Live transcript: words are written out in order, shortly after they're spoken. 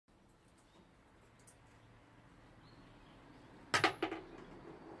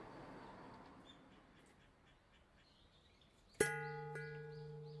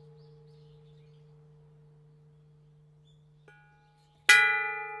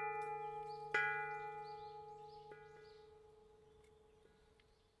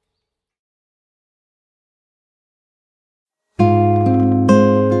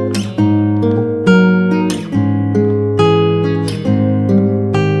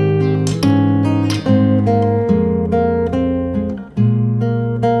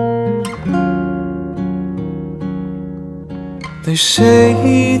They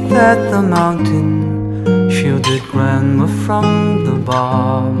say that the mountain shielded grandma from the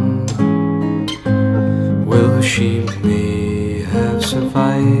bomb. Well, she may have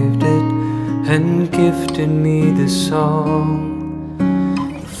survived it and gifted me this song.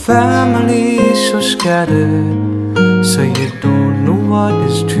 Family so scattered, so you don't know what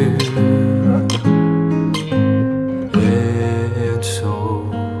is true. And so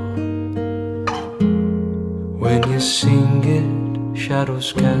when you sing it,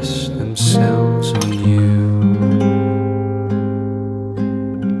 shadows cast themselves on you.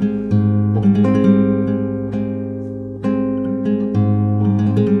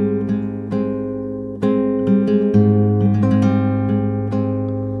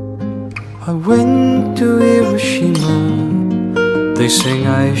 I went to Hiroshima. They sing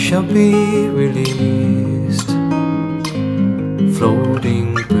I shall be released.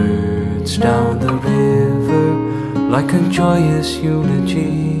 Floating birds down the river like a joyous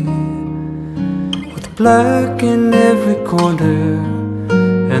eulogy, with black in every corner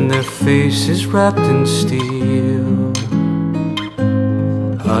and their faces wrapped in steel.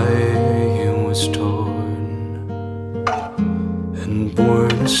 I was torn and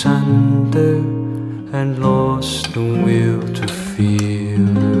born asunder and lost the will to feel.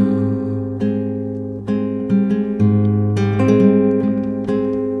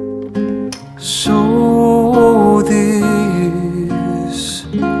 So this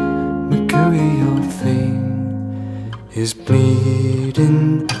mercurial thing is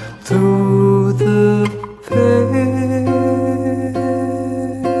bleeding through the face.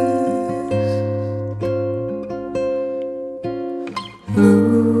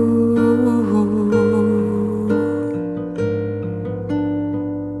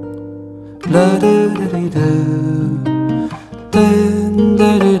 La da da da da,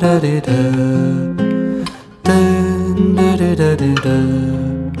 da da da da da.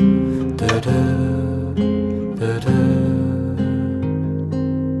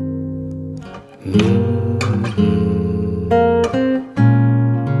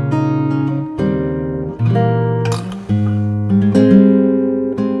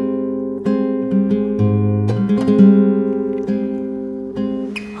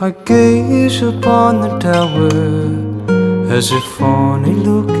 I gaze upon the tower as if on a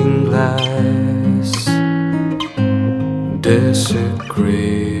looking glass.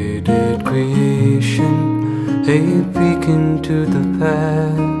 Desecrated creation, a beacon to the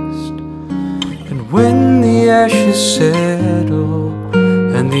past. And when the ashes settle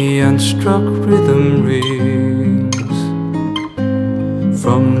and the unstruck rhythm rings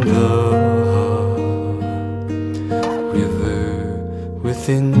from the river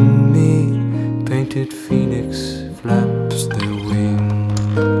within me, painted phoenix flaps their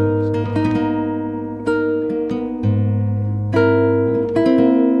wings.